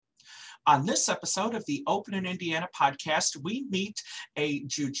On this episode of the Open in Indiana podcast, we meet a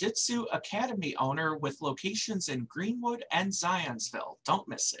Jiu Jitsu Academy owner with locations in Greenwood and Zionsville. Don't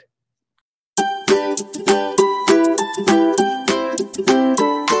miss it.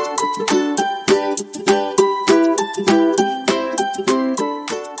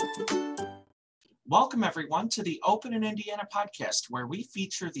 Welcome, everyone, to the Open in Indiana podcast, where we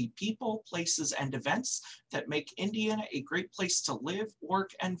feature the people, places, and events that make Indiana a great place to live,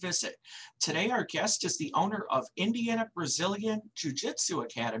 work, and visit. Today, our guest is the owner of Indiana Brazilian Jiu Jitsu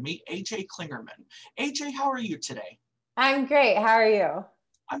Academy, AJ Clingerman. AJ, how are you today? I'm great. How are you?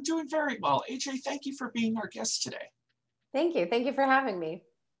 I'm doing very well. AJ, thank you for being our guest today. Thank you. Thank you for having me.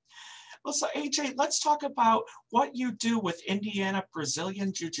 Well, so AJ, let's talk about what you do with Indiana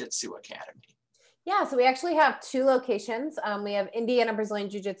Brazilian Jiu Jitsu Academy. Yeah, so we actually have two locations. We have Indiana Brazilian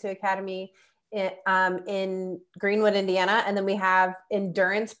Jiu Jitsu Academy in Greenwood, Indiana, and then we have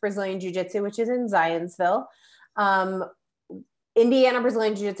Endurance Brazilian Jiu Jitsu, which is in Zionsville. Indiana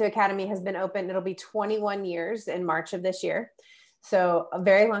Brazilian Jiu Jitsu Academy has been open. It'll be 21 years in March of this year. So a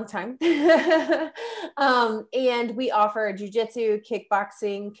very long time. And we offer jiu jitsu,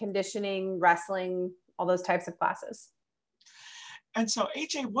 kickboxing, conditioning, wrestling, all those types of classes. And so,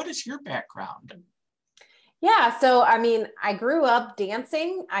 AJ, what is your background? Yeah, so I mean, I grew up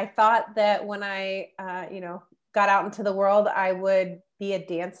dancing. I thought that when I, got out into the world, I would be a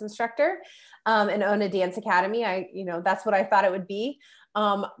dance instructor and own a dance academy. That's what I thought it would be.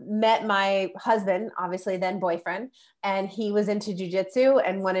 Met my husband, obviously then boyfriend, and he was into jiu-jitsu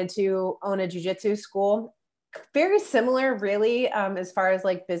and wanted to own a jiu-jitsu school. Very similar, really, as far as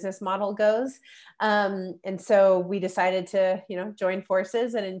like business model goes. And so we decided to, join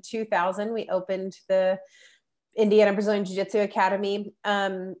forces. And in 2000, we opened the Indiana Brazilian Jiu Jitsu Academy.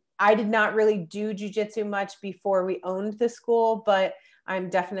 I did not really do jiu-jitsu much before we owned the school, but I'm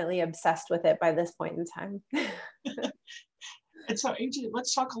definitely obsessed with it by this point in time. And so, AJ,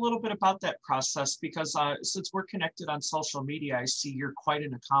 let's talk a little bit about that process, because since we're connected on social media, I see you're quite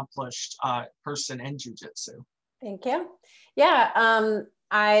an accomplished person in jiu-jitsu. Thank you. Yeah,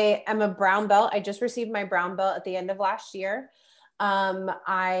 I am a brown belt. I just received my brown belt at the end of last year.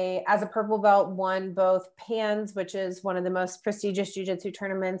 I, as a purple belt, won both PANS, which is one of the most prestigious jiu-jitsu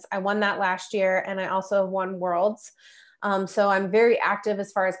tournaments. I won that last year, and I also won Worlds. So I'm very active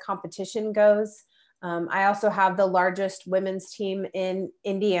as far as competition goes. I also have the largest women's team in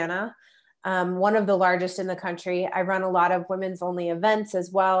Indiana, one of the largest in the country. I run a lot of women's only events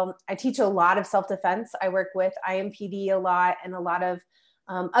as well. I teach a lot of self-defense. I work with IMPD a lot and a lot of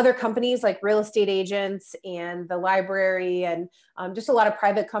other companies like real estate agents and the library and just a lot of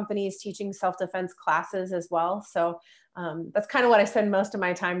private companies teaching self-defense classes as well. So that's kind of what I spend most of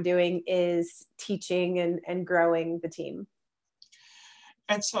my time doing, is teaching and growing the team.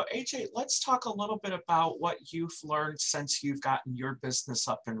 And so, AJ, let's talk a little bit about what you've learned since you've gotten your business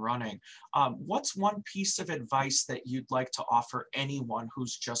up and running. What's one piece of advice that you'd like to offer anyone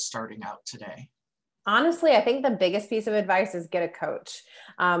who's just starting out today? Honestly, I think the biggest piece of advice is get a coach.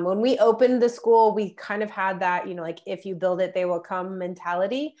 When we opened the school, we kind of had that, like if you build it, they will come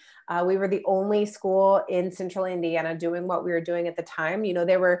mentality. We were the only school in central Indiana doing what we were doing at the time.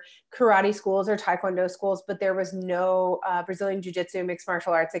 There were karate schools or taekwondo schools, but there was no Brazilian Jiu-Jitsu mixed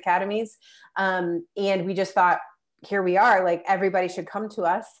martial arts academies. And we just thought, here we are, like everybody should come to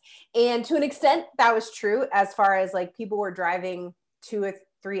us. And to an extent that was true, as far as like people were driving 2 or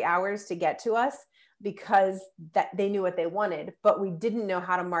 3 hours to get to us, because that they knew what they wanted, but we didn't know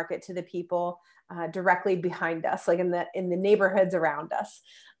how to market to the people directly behind us, like in the neighborhoods around us.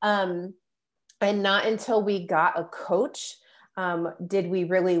 And not until we got a coach did we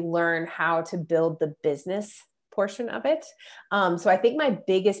really learn how to build the business portion of it. So I think my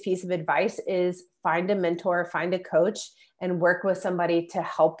biggest piece of advice is find a mentor, find a coach, and work with somebody to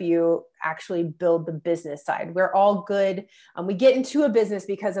help you actually build the business side. We're all good. We get into a business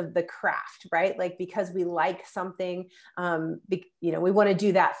because of the craft, right? Like because we like something, we want to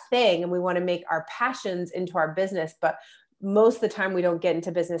do that thing and we want to make our passions into our business. But most of the time we don't get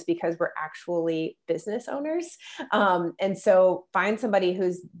into business because we're actually business owners. And so find somebody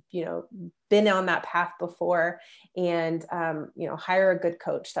who's, been on that path before and, hire a good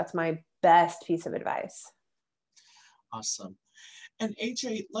coach. That's my best piece of advice. Awesome. And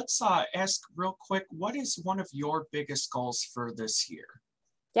AJ, let's ask real quick, what is one of your biggest goals for this year?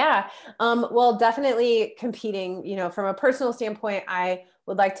 Yeah. Well, definitely competing, from a personal standpoint, I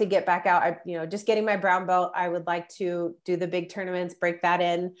would like to get back out. Just getting my brown belt, I would like to do the big tournaments, break that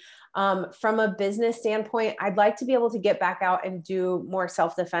in. From a business standpoint, I'd like to be able to get back out and do more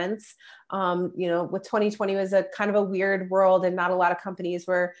self-defense. With 2020 was a kind of a weird world and not a lot of companies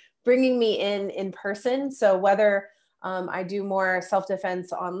were bringing me in person. So whether I do more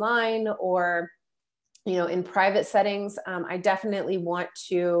self-defense online or, in private settings, I definitely want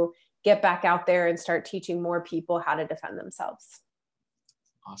to get back out there and start teaching more people how to defend themselves.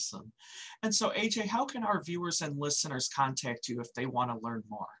 Awesome. And so AJ, how can our viewers and listeners contact you if they want to learn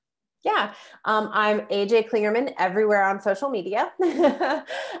more? Yeah, I'm AJ Clingerman everywhere on social media.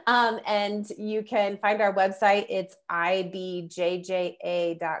 And you can find our website. It's ibjja.com.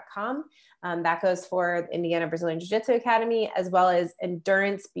 That goes for Indiana Brazilian Jiu Jitsu Academy, as well as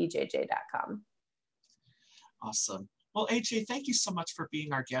endurancebjj.com. Awesome. Well, AJ, thank you so much for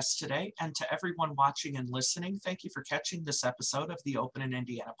being our guest today. And to everyone watching and listening, thank you for catching this episode of the Open in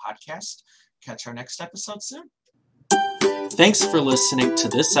Indiana podcast. Catch our next episode soon. Thanks for listening to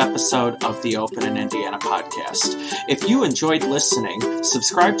this episode of the Open in Indiana podcast. If you enjoyed listening,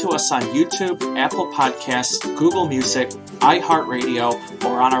 subscribe to us on YouTube, Apple Podcasts, Google Music, iHeartRadio,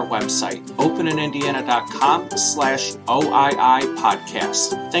 or on our website, openindiana.com/OII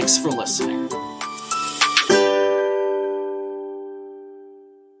podcast. Thanks for listening.